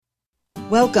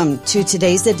Welcome to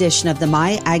today's edition of the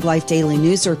My Ag Life Daily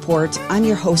News Report. I'm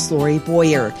your host, Lori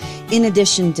Boyer. In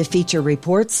addition to feature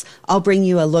reports, I'll bring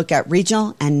you a look at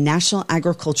regional and national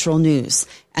agricultural news.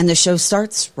 And the show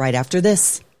starts right after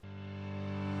this.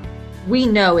 We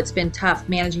know it's been tough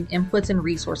managing inputs and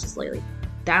resources lately.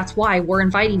 That's why we're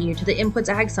inviting you to the Inputs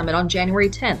Ag Summit on January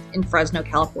 10th in Fresno,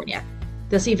 California.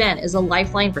 This event is a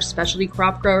lifeline for specialty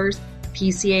crop growers,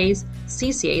 PCAs,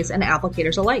 CCAs, and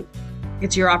applicators alike.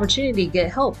 It's your opportunity to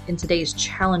get help in today's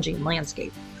challenging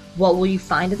landscape. What will you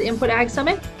find at the Input Ag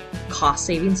Summit?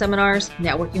 Cost-saving seminars,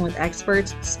 networking with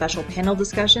experts, special panel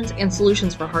discussions, and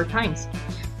solutions for hard times.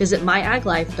 Visit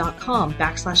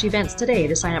myaglife.com/events today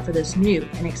to sign up for this new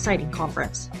and exciting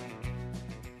conference.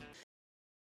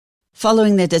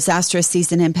 Following the disastrous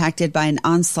season impacted by an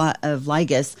onslaught of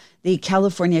ligas, the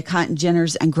California Cotton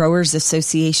Ginners and Growers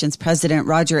Association's President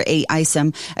Roger A.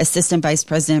 Isom, Assistant Vice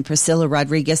President Priscilla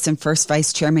Rodriguez, and First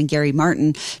Vice Chairman Gary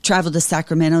Martin traveled to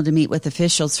Sacramento to meet with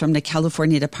officials from the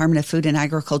California Department of Food and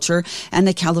Agriculture and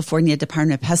the California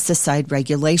Department of Pesticide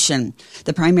Regulation.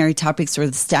 The primary topics were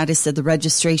the status of the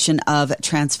registration of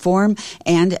Transform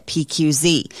and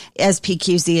PQZ, as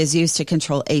PQZ is used to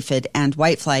control aphid and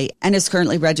whitefly and is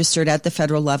currently registered at the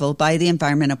federal level by the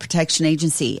Environmental Protection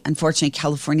Agency. Unfortunately,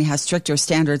 California has stricter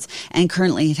standards, and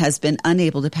currently it has been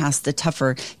unable to pass the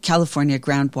tougher California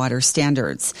groundwater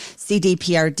standards.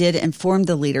 CDPR did inform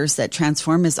the leaders that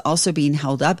Transform is also being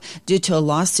held up due to a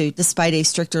lawsuit despite a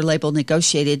stricter label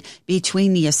negotiated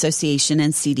between the association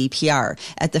and CDPR.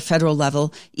 At the federal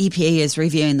level, EPA is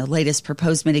reviewing the latest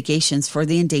proposed mitigations for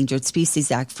the Endangered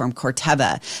Species Act from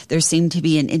Corteva. There seemed to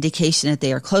be an indication that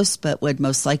they are close, but would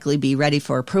most likely be ready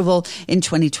for approval in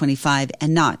 2025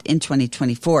 and not in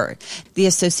 2024. The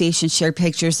association shared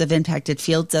pictures of impacted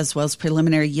fields as well as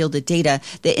preliminary yielded data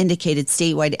that indicated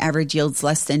statewide average yields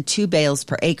less than 2 bales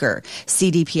per acre.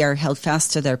 CDPR held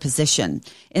fast to their position.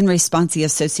 In response, the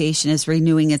association is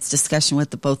renewing its discussion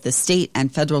with both the state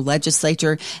and federal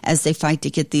legislature as they fight to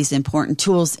get these important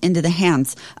tools into the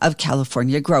hands of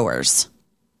California growers.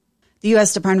 The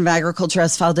U.S. Department of Agriculture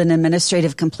has filed an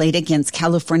administrative complaint against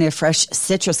California Fresh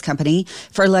Citrus Company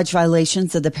for alleged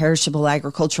violations of the Perishable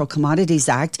Agricultural Commodities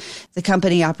Act. The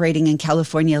company operating in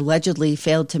California allegedly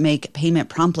failed to make payment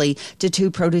promptly to two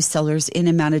produce sellers in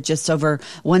amount of just over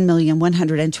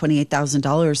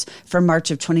 $1,128,000 from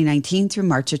March of 2019 through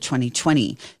March of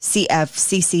 2020.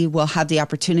 CFCC will have the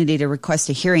opportunity to request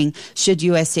a hearing should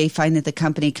USDA find that the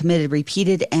company committed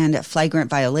repeated and flagrant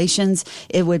violations.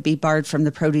 It would be barred from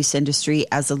the produce industry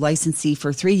as a licensee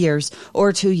for 3 years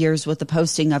or 2 years with the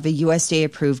posting of a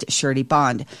USDA-approved surety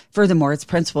bond. Furthermore, its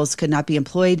principals could not be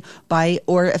employed by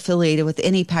or affiliated with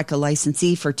any PACA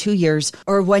licensee for 2 years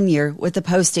or 1 year with the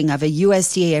posting of a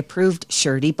USDA-approved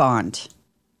surety bond.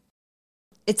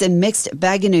 It's a mixed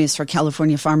bag of news for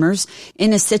California farmers. In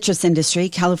the citrus industry,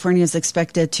 California is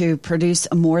expected to produce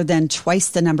more than twice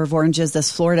the number of oranges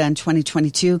as Florida in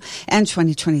 2022 and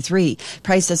 2023.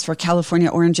 Prices for California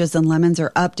oranges and lemons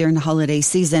are up during the holiday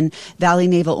season. Valley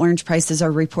Navel orange prices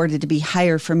are reported to be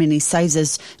higher for many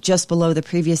sizes, just below the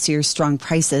previous year's strong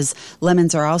prices.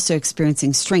 Lemons are also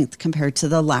experiencing strength compared to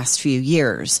the last few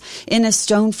years. In the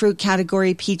stone fruit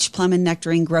category, peach, plum, and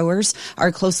nectarine growers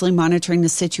are closely monitoring the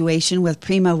situation with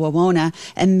Prima Wawona,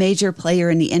 a major player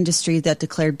in the industry that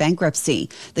declared bankruptcy.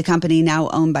 The company, now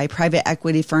owned by private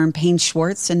equity firm Payne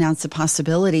Schwartz, announced the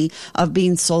possibility of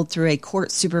being sold through a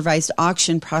court-supervised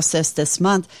auction process this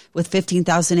month, with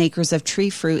 15,000 acres of tree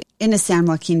fruit in the San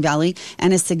Joaquin Valley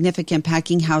and a significant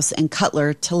packing house and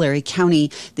cutler, Tulare County.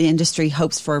 The industry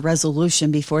hopes for a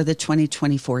resolution before the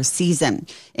 2024 season.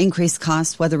 Increased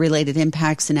costs, weather-related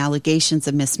impacts, and allegations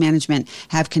of mismanagement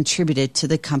have contributed to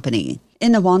the company.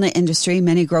 In the walnut industry,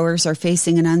 many growers are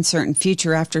facing an uncertain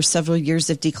future after several years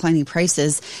of declining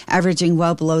prices, averaging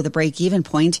well below the break-even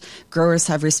point. Growers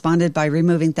have responded by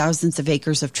removing thousands of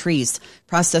acres of trees.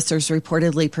 Processors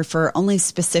reportedly prefer only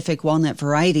specific walnut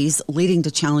varieties, leading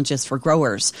to challenges for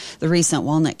growers. The recent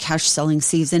walnut cash selling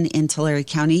season in Tulare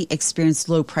County experienced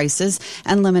low prices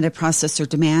and limited processor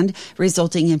demand,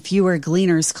 resulting in fewer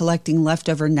gleaners collecting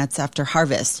leftover nuts after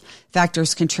harvest.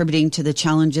 Factors contributing to the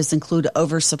challenges include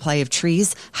oversupply of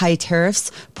trees, high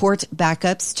tariffs, port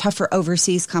backups, tougher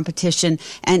overseas competition,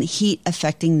 and heat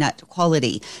affecting nut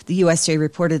quality. The USDA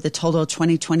reported the total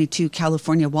 2022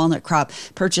 California walnut crop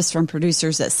purchased from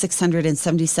producers at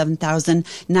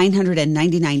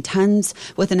 677,999 tons,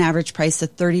 with an average price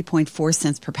of 30.4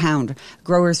 cents per pound.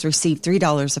 Growers received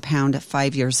 $3 a pound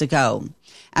 5 years ago.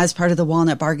 As part of the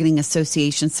Walnut Bargaining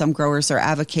Association, some growers are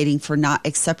advocating for not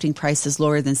accepting prices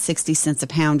lower than 60 cents a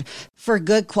pound for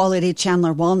good quality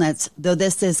Chandler walnuts, though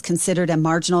this is considered a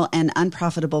marginal and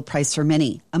unprofitable price for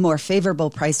many. A more favorable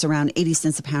price around 80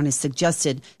 cents a pound is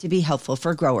suggested to be helpful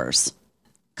for growers.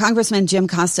 Congressman Jim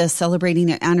Costa is celebrating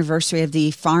an anniversary of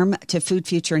the Farm to Food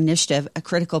Future Initiative, a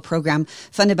critical program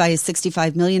funded by a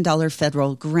 $65 million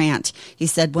federal grant. He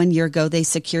said 1 year ago they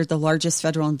secured the largest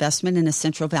federal investment in the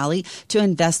Central Valley to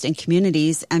invest in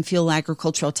communities and fuel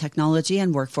agricultural technology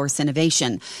and workforce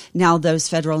innovation. Now those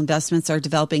federal investments are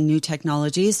developing new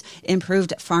technologies,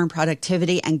 improved farm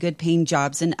productivity, and good-paying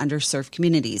jobs in underserved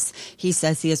communities. He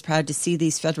says he is proud to see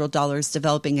these federal dollars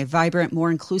developing a vibrant, more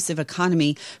inclusive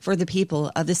economy for the people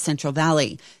of the Central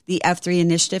Valley. The F3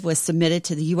 initiative was submitted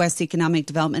to the U.S. Economic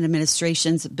Development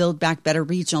Administration's Build Back Better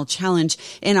Regional Challenge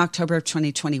in October of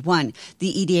 2021.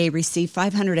 The EDA received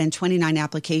 529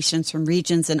 applications from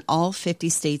regions in all 50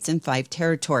 states and 5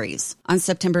 territories. On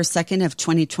September 2nd of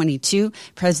 2022,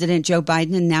 President Joe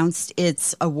Biden announced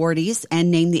its awardees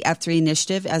and named the F3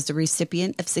 initiative as the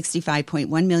recipient of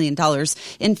 $65.1 million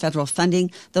in federal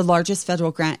funding, the largest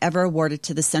federal grant ever awarded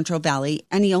to the Central Valley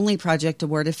and the only project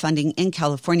awarded funding in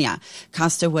California.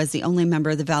 Costa was the only member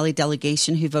of the Valley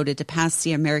delegation who voted to pass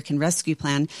the American Rescue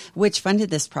Plan, which funded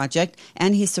this project,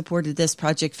 and he supported this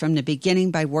project from the beginning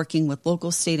by working with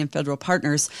local, state, and federal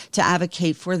partners to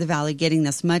advocate for the Valley getting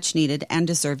this much-needed and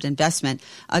deserved investment,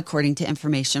 according to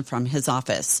information from his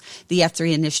office. The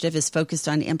F3 initiative is focused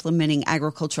on implementing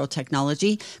agricultural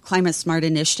technology, climate-smart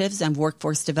initiatives, and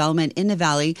workforce development in the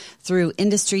Valley through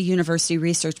industry-university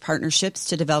research partnerships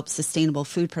to develop sustainable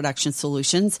food production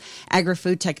solutions,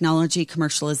 agri-food technology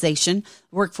commercialization,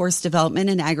 workforce development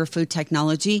in agri-food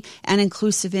technology, and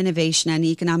inclusive innovation and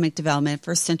economic development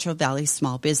for Central Valley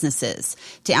small businesses.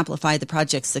 To amplify the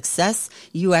project's success,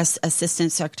 U.S.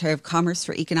 Assistant Secretary of Commerce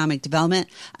for Economic Development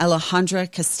Alejandra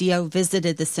Castillo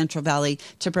visited the Central Valley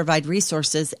to provide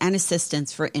resources and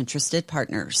assistance for interested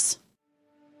partners.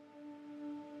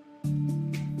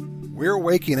 We're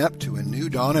waking up to a new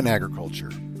dawn in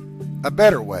agriculture, a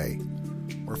better way,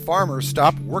 where farmers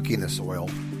stop working the soil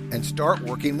and start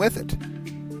working with it.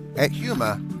 At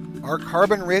Huma, our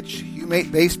carbon-rich,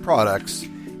 humate-based products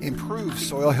improve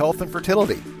soil health and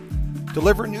fertility,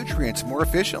 deliver nutrients more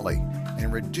efficiently,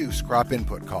 and reduce crop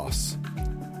input costs.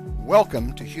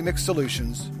 Welcome to Humic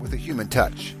Solutions with a human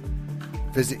touch.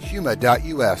 Visit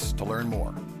huma.us to learn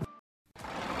more.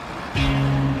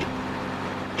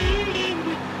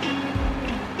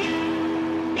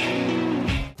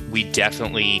 We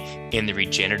definitely, in the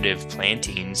regenerative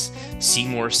plantings, see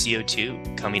more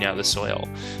CO2 coming out of the soil.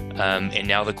 And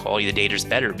now the quality of the data is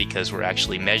better because we're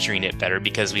actually measuring it better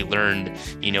because we learned,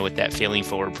 with that failing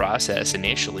forward process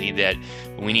initially that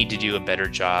we need to do a better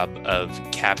job of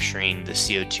capturing the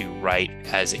CO2 right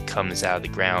as it comes out of the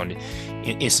ground.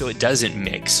 And so it doesn't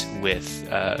mix with,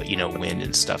 wind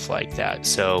and stuff like that.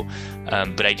 So,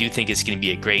 but I do think it's going to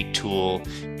be a great tool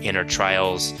in our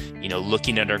trials,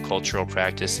 looking at our cultural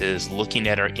practices, looking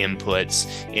at our inputs,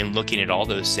 and looking at all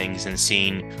those things and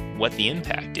seeing what the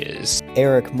impact is.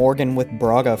 Eric Morgan with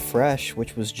Braga Fresh,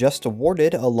 which was just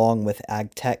awarded, along with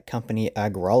ag tech company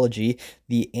Agrology,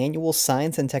 the annual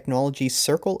Science and Technology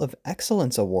Circle of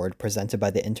Excellence Award presented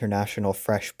by the International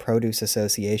Fresh Produce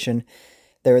Association.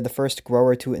 They're the first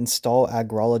grower to install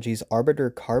Agrology's Arbiter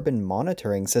carbon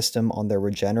monitoring system on their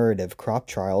regenerative crop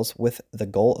trials with the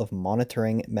goal of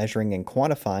monitoring, measuring, and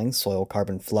quantifying soil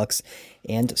carbon flux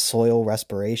and soil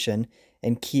respiration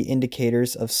and key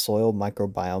indicators of soil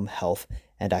microbiome health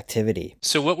and activity.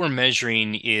 So what we're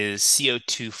measuring is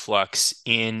CO2 flux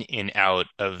in and out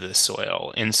of the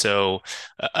soil. And so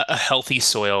a healthy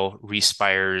soil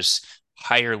respires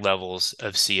higher levels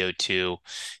of CO2.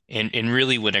 And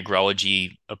really when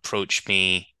Agrology approached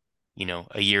me,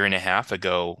 a year and a half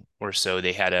ago or so,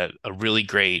 they had a really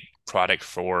great product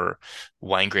for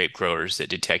wine grape growers that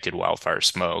detected wildfire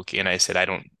smoke. And I said,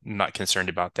 I'm not concerned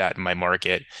about that in my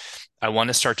market. I want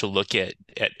to start to look at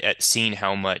seeing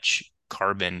how much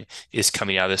carbon is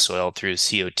coming out of the soil through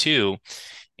CO2.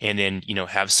 And then,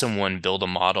 have someone build a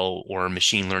model or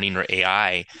machine learning or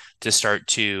AI to start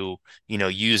to,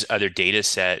 use other data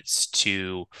sets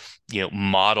to,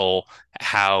 model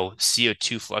how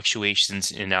CO2 fluctuations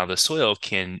in and out of the soil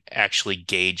can actually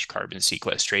gauge carbon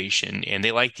sequestration. And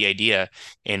they liked the idea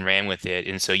and ran with it.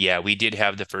 And so, we did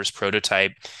have the first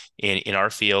prototype in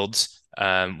our fields.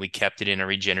 We kept it in our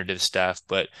regenerative stuff,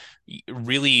 but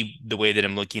really the way that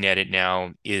I'm looking at it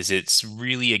now is it's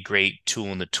really a great tool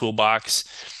in the toolbox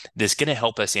that's going to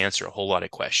help us answer a whole lot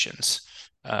of questions.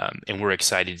 And we're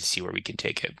excited to see where we can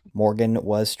take it. Morgan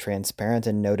was transparent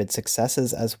and noted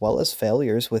successes as well as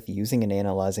failures with using and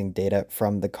analyzing data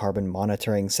from the carbon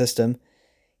monitoring system.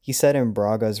 He said in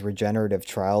Braga's regenerative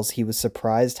trials he was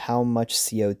surprised how much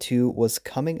CO2 was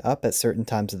coming up at certain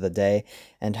times of the day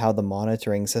and how the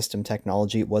monitoring system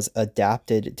technology was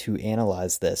adapted to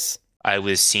analyze this. I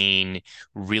was seeing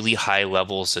really high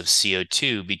levels of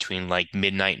CO2 between like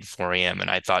midnight and 4 a.m. And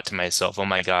I thought to myself, oh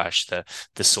my gosh,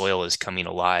 the soil is coming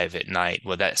alive at night.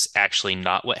 Well, that's actually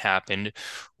not what happened.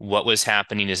 What was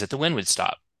happening is that the wind would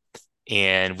stop.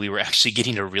 And we were actually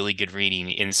getting a really good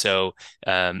reading. And so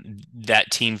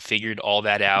that team figured all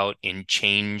that out and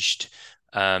changed,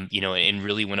 and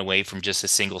really went away from just a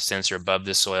single sensor above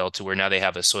the soil to where now they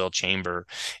have a soil chamber,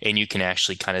 and you can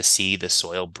actually kind of see the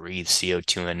soil breathe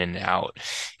CO2 in and out.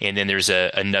 And then there's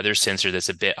another sensor that's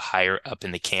a bit higher up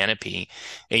in the canopy,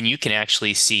 and you can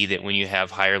actually see that when you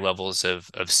have higher levels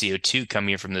of CO2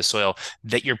 coming from the soil,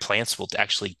 that your plants will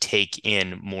actually take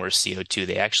in more CO2.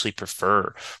 They actually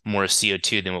prefer more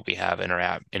CO2 than what we have in our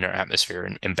atmosphere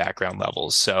and background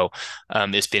levels. So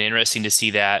it's been interesting to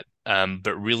see that.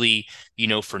 But really,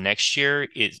 for next year,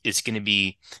 it's going to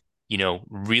be,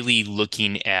 really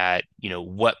looking at,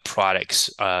 what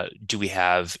products do we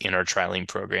have in our trialing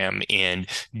program, and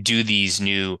do these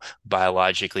new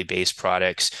biologically based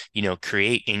products,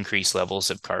 create increased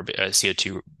levels of carbon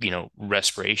CO2,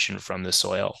 respiration from the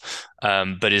soil.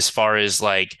 But as far as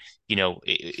like,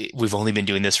 we've only been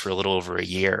doing this for a little over a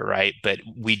year, right? But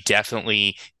we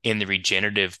definitely in the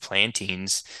regenerative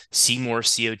plantings see more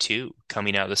CO2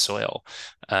 coming out of the soil.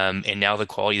 And now the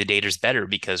quality of the data is better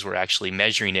because we're actually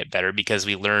measuring it better, because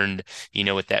we learned,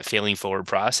 with that failing forward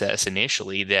process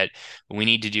initially, that we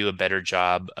need to do a better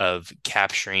job of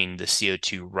capturing the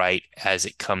CO2 right as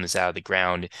it comes out of the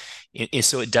ground. And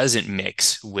so it doesn't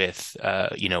mix with,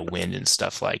 wind and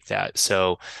stuff like that.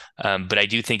 So, but I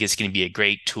do think it's going to be a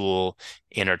great tool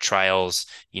in our trials,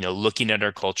 looking at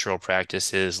our cultural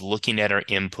practices, looking at our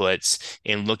inputs,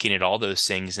 and looking at all those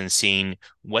things and seeing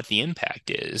what the impact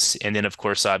is. And then, of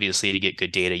course, obviously, to get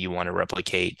good data, you want to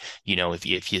replicate,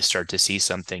 if you start to see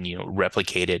something,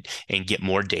 replicate it and get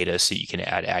more data so you can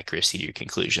add accuracy to your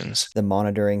conclusions. The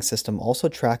monitoring system also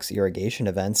tracks irrigation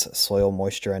events, soil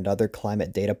moisture, and other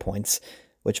climate data points,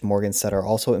 which Morgan said are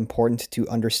also important to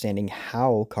understanding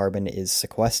how carbon is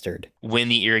sequestered. When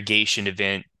the irrigation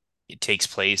event takes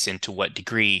place and to what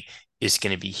degree is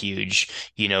going to be huge.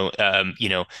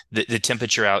 The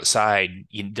temperature outside,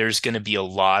 there's going to be a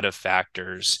lot of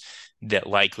factors that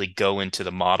likely go into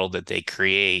the model that they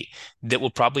create that will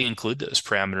probably include those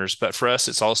parameters. But for us,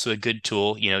 it's also a good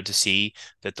tool, to see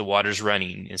that the water's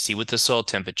running and see what the soil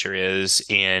temperature is,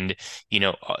 and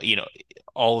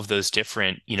all of those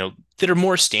different, that are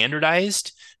more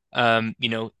standardized,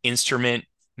 instrument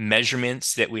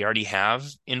measurements that we already have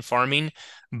in farming,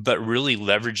 but really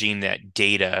leveraging that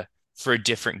data for a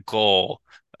different goal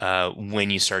when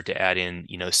you start to add in,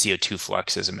 CO2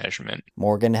 flux as a measurement.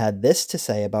 Morgan had this to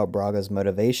say about Braga's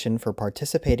motivation for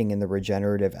participating in the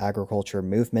regenerative agriculture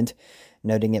movement,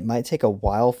 noting it might take a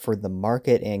while for the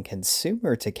market and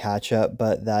consumer to catch up,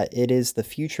 but that it is the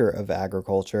future of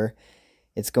agriculture.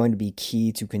 It's going to be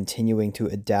key to continuing to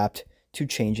adapt to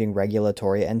changing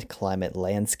regulatory and climate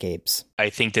landscapes. I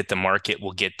think that the market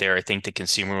will get there. I think the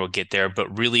consumer will get there.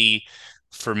 But really,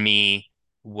 for me,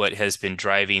 what has been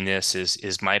driving this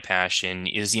is my passion,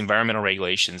 is the environmental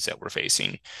regulations that we're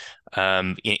facing.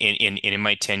 In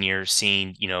my tenure,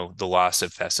 seeing the loss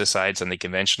of pesticides on the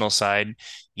conventional side,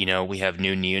 we have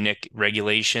new neonic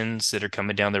regulations that are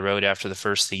coming down the road after the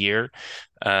first of the year.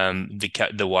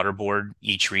 The water board,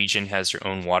 each region has their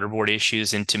own water board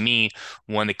issues, and to me,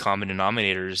 one of the common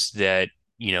denominators that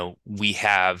we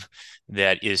have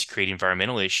that is creating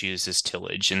environmental issues is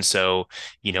tillage. And so,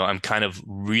 I'm kind of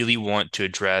really want to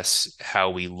address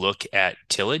how we look at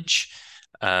tillage,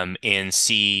 and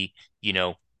see,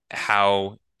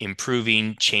 how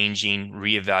improving, changing,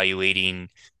 reevaluating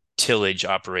tillage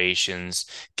operations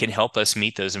can help us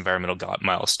meet those environmental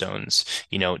milestones.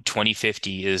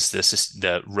 2050 is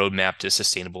the roadmap to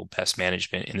sustainable pest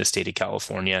management in the state of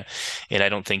California. And I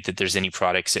don't think that there's any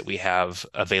products that we have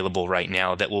available right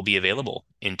now that will be available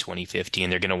in 2050.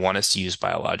 And they're going to want us to use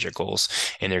biologicals,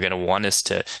 and they're going to want us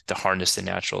to harness the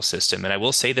natural system. And I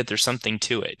will say that there's something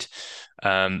to it.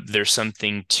 There's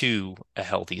something to a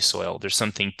healthy soil. There's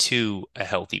something to a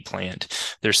healthy plant.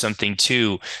 There's something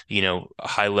to,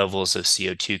 high levels of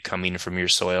CO2 coming from your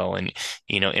soil. And,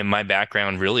 in my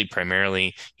background, really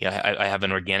primarily, I have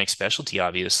an organic specialty,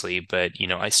 obviously, but,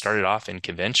 I started off in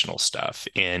conventional stuff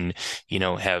and,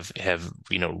 have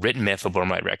written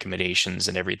methylbromide recommendations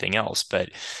and everything else. But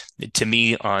to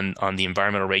me, on the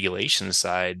environmental regulations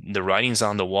side, the writing's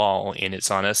on the wall and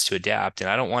it's on us to adapt. And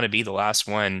I don't want to be the last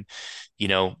one,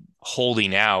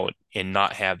 holding out and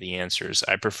not have the answers.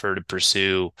 I prefer to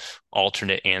pursue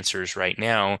alternate answers right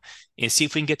now and see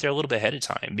if we can get there a little bit ahead of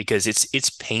time, because it's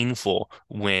painful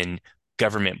when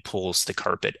government pulls the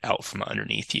carpet out from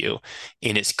underneath you,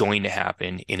 and it's going to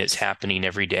happen, and it's happening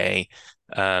every day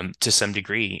to some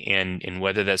degree, and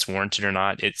whether that's warranted or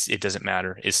not, it doesn't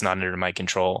matter. It's not under my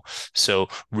control. So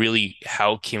really,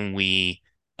 how can we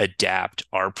adapt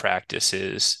our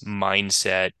practices,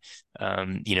 mindset,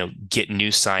 get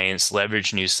new science,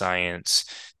 leverage new science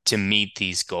to meet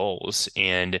these goals?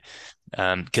 And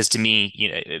because to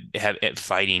me,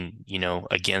 fighting,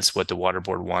 against what the Water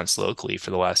Board wants locally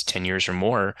for the last 10 years or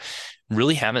more,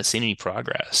 really haven't seen any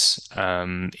progress.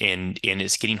 And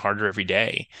it's getting harder every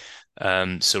day.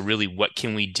 So really, what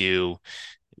can we do,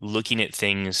 looking at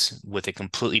things with a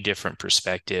completely different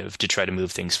perspective to try to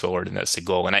move things forward? And that's the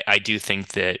goal. And I do think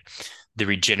that the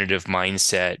regenerative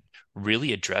mindset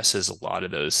really addresses a lot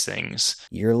of those things.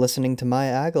 You're listening to My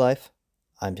Ag Life.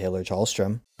 I'm Taylor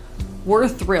Chalstrom. We're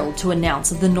thrilled to announce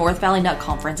that the North Valley Nut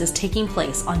Conference is taking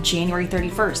place on January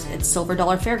 31st at Silver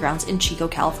Dollar Fairgrounds in Chico,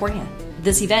 California.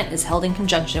 This event is held in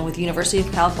conjunction with University of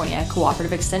California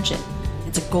Cooperative Extension.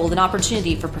 It's a golden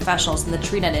opportunity for professionals in the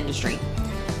tree nut industry.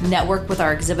 Network with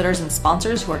our exhibitors and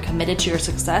sponsors who are committed to your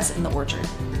success in the orchard.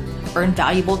 Earn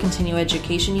valuable continuing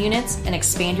education units and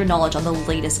expand your knowledge on the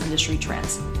latest industry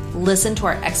trends. Listen to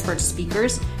our expert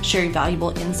speakers share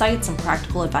valuable insights and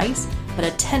practical advice, but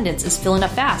attendance is filling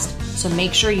up fast, so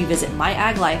make sure you visit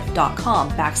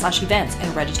myaglife.com/events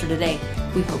and register today.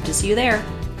 We hope to see you there.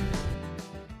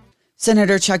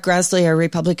 Senator Chuck Grassley, a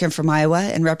Republican from Iowa,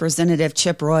 and Representative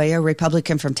Chip Roy, a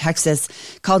Republican from Texas,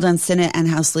 called on Senate and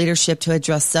House leadership to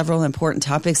address several important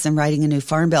topics in writing a new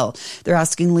farm bill. They're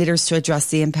asking leaders to address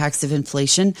the impacts of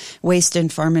inflation, waste in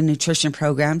farm and nutrition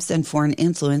programs, and foreign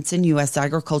influence in U.S.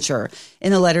 agriculture.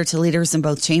 In a letter to leaders in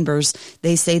both chambers,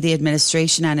 they say the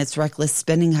administration and its reckless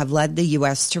spending have led the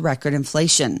U.S. to record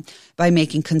inflation. By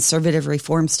making conservative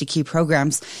reforms to key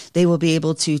programs, they will be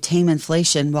able to tame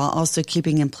inflation while also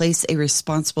keeping in place a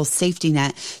responsible safety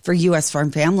net for U.S.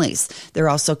 farm families. They're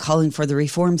also calling for the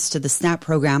reforms to the SNAP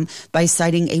program by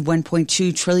citing a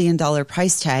 $1.2 trillion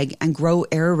price tag and grow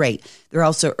error rate. They're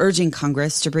also urging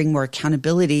Congress to bring more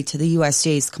accountability to the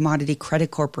USDA's Commodity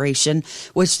Credit Corporation,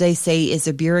 which they say is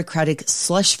a bureaucratic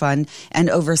slush fund,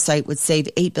 and oversight would save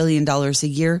 $8 billion a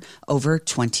year over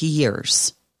 20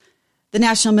 years. The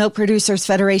National Milk Producers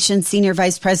Federation Senior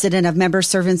Vice President of Member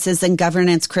Services and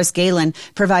Governance, Chris Galen,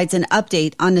 provides an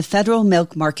update on the federal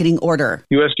milk marketing order.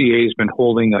 USDA has been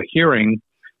holding a hearing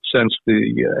since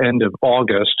the end of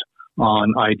August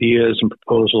on ideas and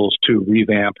proposals to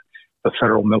revamp the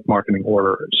federal milk marketing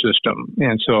order system.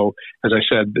 And so, as I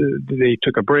said, they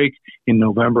took a break in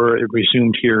November. It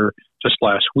resumed here just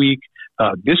last week.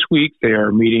 This week, they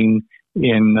are meeting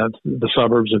in the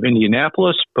suburbs of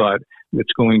Indianapolis, but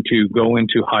it's going to go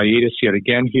into hiatus yet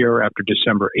again here after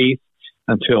December 8th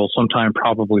until sometime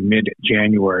probably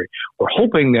mid-January. We're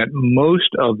hoping that most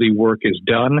of the work is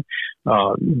done.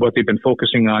 What they've been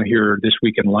focusing on here this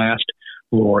week and last,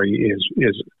 Lori,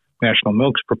 is National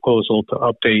Milk's proposal to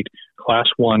update Class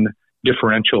 1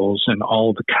 differentials in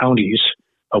all the counties,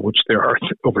 of which there are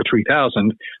over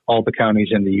 3,000, all the counties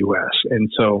in the U.S. And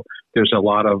so there's a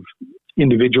lot of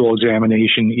individual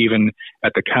examination, even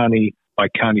at the county by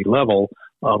county level,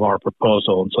 of our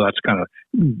proposal. And so that's kind of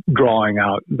drawing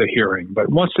out the hearing.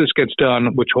 But once this gets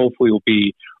done, which hopefully will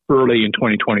be early in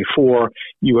 2024,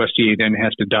 USDA then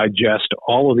has to digest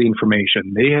all of the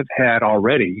information they have had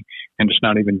already, and it's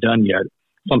not even done yet,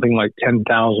 something like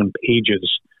 10,000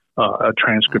 pages, a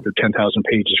transcript of 10,000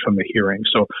 pages from the hearing.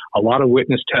 So a lot of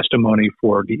witness testimony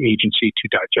for the agency to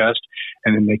digest,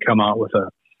 and then they come out with a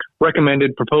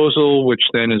recommended proposal, which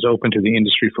then is open to the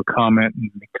industry for comment,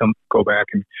 and they go back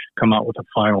and come out with a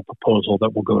final proposal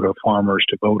that will go to farmers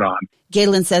to vote on.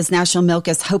 Galen says National Milk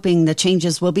is hoping the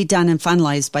changes will be done and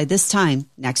finalized by this time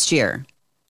next year.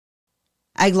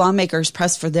 Ag lawmakers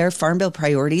pressed for their Farm Bill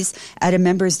priorities at a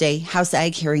Members' Day House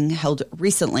Ag hearing held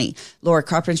recently. Lower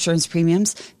crop insurance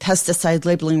premiums, pesticide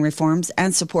labeling reforms,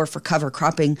 and support for cover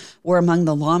cropping were among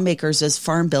the lawmakers'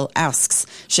 Farm Bill asks.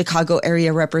 Chicago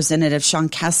area Representative Sean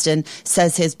Casten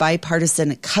says his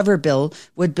bipartisan cover bill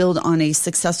would build on a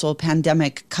successful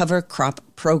pandemic cover crop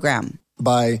program.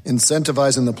 By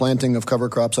incentivizing the planting of cover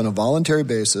crops on a voluntary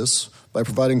basis, by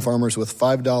providing farmers with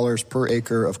 $5 per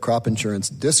acre of crop insurance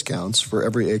discounts for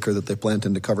every acre that they plant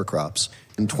into cover crops.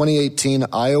 In 2018,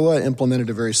 Iowa implemented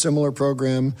a very similar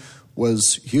program,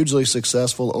 was hugely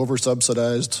successful,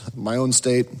 oversubsidized. My own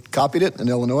state copied it in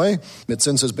Illinois. It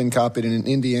since has been copied in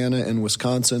Indiana and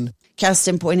Wisconsin.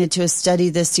 Casten pointed to a study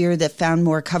this year that found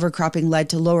more cover cropping led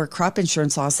to lower crop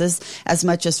insurance losses, as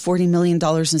much as $40 million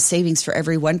in savings for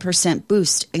every 1%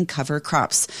 boost in cover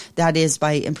crops. That is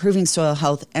by improving soil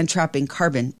health and trapping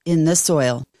carbon in the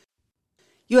soil.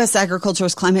 U.S.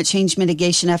 Agriculture's climate change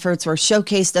mitigation efforts were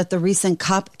showcased at the recent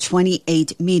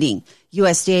COP28 meeting.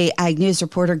 USDA Ag News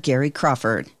reporter Gary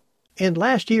Crawford. In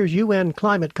last year's UN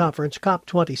climate conference,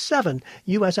 COP27,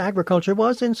 U.S. agriculture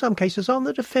was in some cases on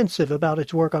the defensive about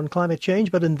its work on climate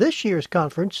change, but in this year's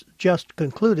conference, just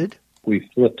concluded, we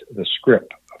flipped the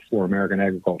script for American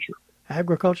agriculture.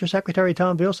 Agriculture Secretary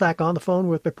Tom Vilsack on the phone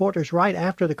with reporters right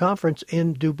after the conference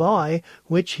in Dubai,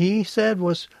 which he said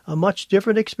was a much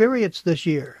different experience this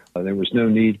year. There was no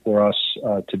need for us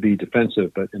to be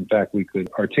defensive, but in fact we could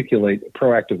articulate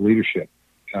proactive leadership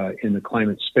in the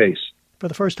climate space. For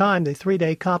the first time, the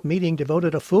three-day COP meeting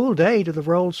devoted a full day to the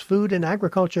roles food and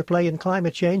agriculture play in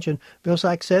climate change, and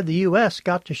Vilsack said the U.S.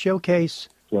 got to showcase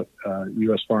what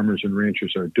U.S. farmers and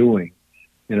ranchers are doing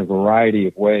in a variety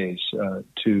of ways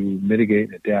to mitigate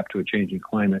and adapt to a changing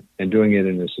climate and doing it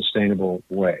in a sustainable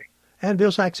way. And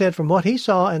Vilsack said from what he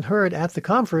saw and heard at the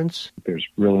conference, there's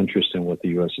real interest in what the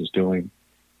U.S. is doing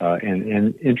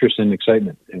and interest and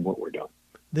excitement in what we're doing.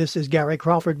 This is Gary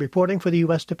Crawford reporting for the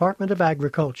U.S. Department of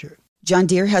Agriculture. John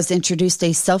Deere has introduced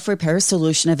a self-repair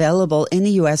solution available in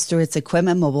the U.S. through its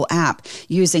Equipment Mobile app.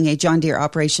 Using a John Deere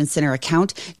Operations Center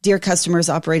account, Deere customers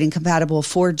operating compatible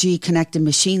 4G connected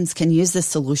machines can use this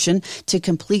solution to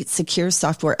complete secure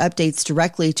software updates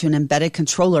directly to an embedded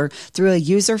controller through a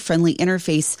user-friendly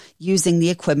interface using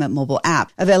the Equipment Mobile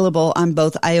app. Available on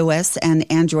both iOS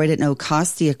and Android at no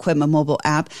cost, the Equipment Mobile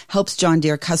app helps John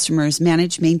Deere customers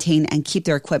manage, maintain, and keep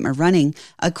their equipment running,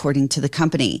 according to the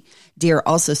company. Deere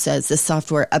also says the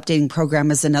software updating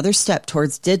program is another step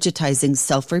towards digitizing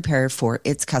self-repair for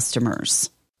its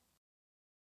customers.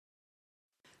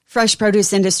 Fresh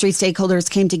produce industry stakeholders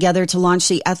came together to launch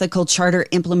the Ethical Charter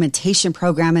Implementation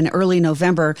Program in early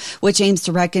November, which aims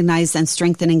to recognize and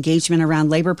strengthen engagement around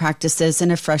labor practices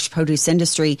in a fresh produce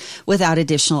industry without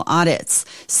additional audits.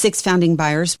 6 founding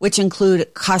buyers, which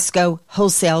include Costco,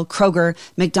 Wholesale, Kroger,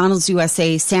 McDonald's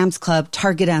USA, Sam's Club,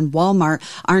 Target, and Walmart,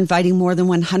 are inviting more than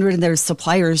 100 of their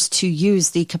suppliers to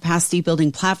use the capacity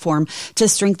building platform to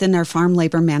strengthen their farm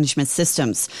labor management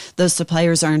systems. Those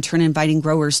suppliers are in turn inviting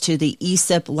growers to the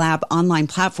ESIP Lab online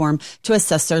platform to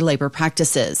assess their labor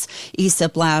practices.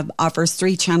 ESIP Lab offers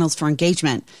 3 channels for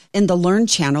engagement. In the Learn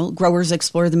channel, growers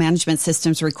explore the management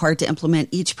systems required to implement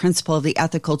each principle of the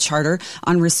Ethical Charter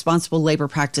on responsible labor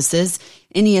practices.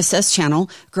 In ESS channel,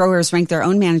 growers rank their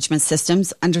own management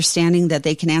systems, understanding that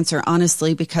they can answer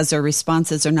honestly because their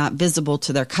responses are not visible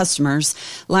to their customers.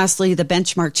 Lastly, the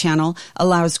Benchmark channel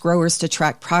allows growers to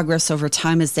track progress over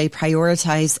time as they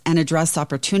prioritize and address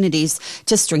opportunities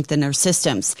to strengthen their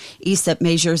systems. ESIP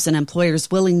measures an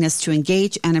employer's willingness to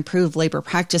engage and improve labor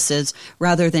practices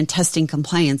rather than testing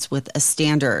compliance with a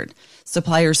standard.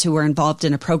 Suppliers who were involved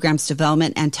in a program's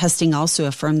development and testing also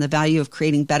affirm the value of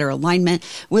creating better alignment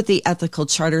with the Ethical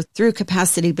Charter through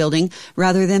capacity building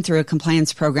rather than through a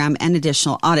compliance program and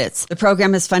additional audits. The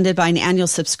program is funded by an annual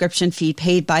subscription fee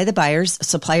paid by the buyers,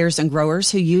 suppliers, and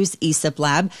growers who use ESIP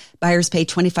Lab. Buyers pay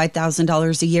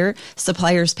 $25,000 a year.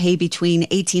 Suppliers pay between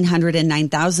 $1,800 and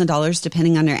 $9,000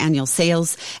 depending on their annual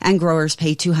sales, and growers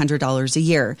pay $200 a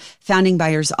year. Founding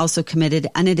buyers also committed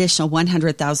an additional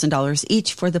 $100,000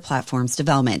 each for the platform's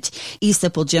development.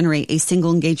 ESIP will generate a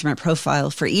single engagement profile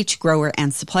for each grower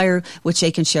and supplier, which they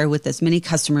can share with as many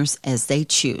customers as they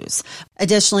choose.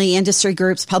 Additionally, industry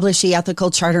groups published the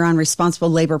Ethical Charter on Responsible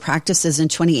Labor Practices in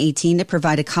 2018 to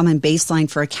provide a common baseline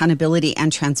for accountability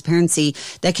and transparency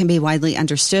that can be widely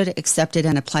understood, accepted,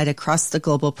 and applied across the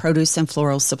global produce and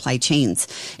floral supply chains.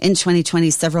 In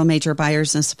 2020, several major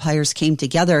buyers and suppliers came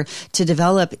together to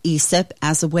develop ESIP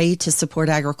as a way to support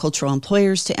agricultural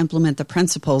employers to implement the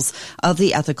principles of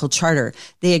the Ethical Charter.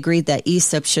 They agreed that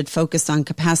ESIP should focus on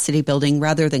capacity building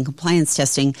rather than compliance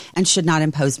testing and should not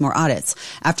impose more audits.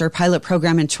 After pilot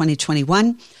program in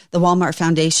 2021. The Walmart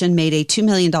Foundation made a $2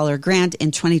 million grant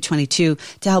in 2022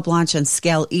 to help launch and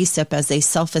scale ESIP as a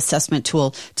self-assessment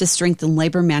tool to strengthen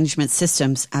labor management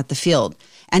systems at the field.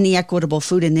 And the Equitable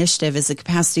Food Initiative is a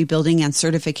capacity building and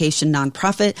certification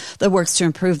nonprofit that works to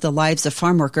improve the lives of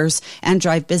farm workers and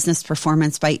drive business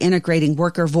performance by integrating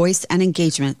worker voice and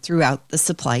engagement throughout the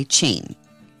supply chain.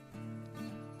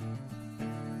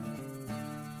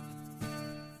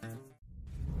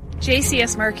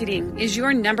 JCS Marketing is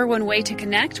your number one way to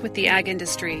connect with the ag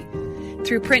industry.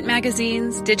 Through print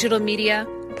magazines, digital media,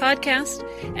 podcast,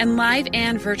 and live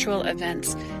and virtual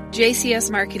events, JCS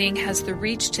Marketing has the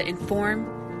reach to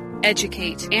inform,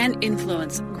 educate, and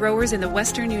influence growers in the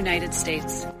western United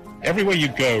States. Everywhere you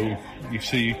go, you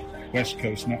see West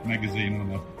Coast Nut Magazine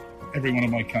on every one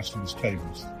of my customers'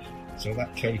 tables. So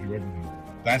that tells you everything.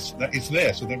 It's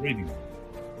there, so they're reading it.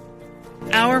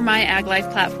 Our My Ag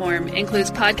Life platform includes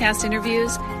podcast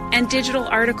interviews and digital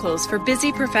articles for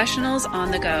busy professionals on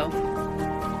the go.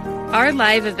 Our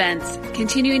live events,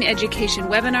 continuing education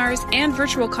webinars, and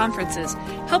virtual conferences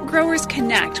help growers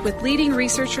connect with leading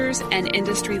researchers and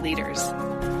industry leaders.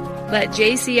 Let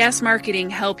JCS Marketing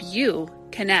help you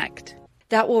connect.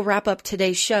 That will wrap up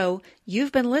today's show.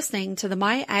 You've been listening to the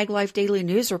My Ag Life Daily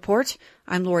News Report.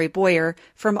 I'm Lori Boyer.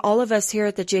 From all of us here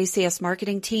at the JCS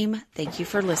Marketing team, thank you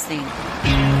for listening.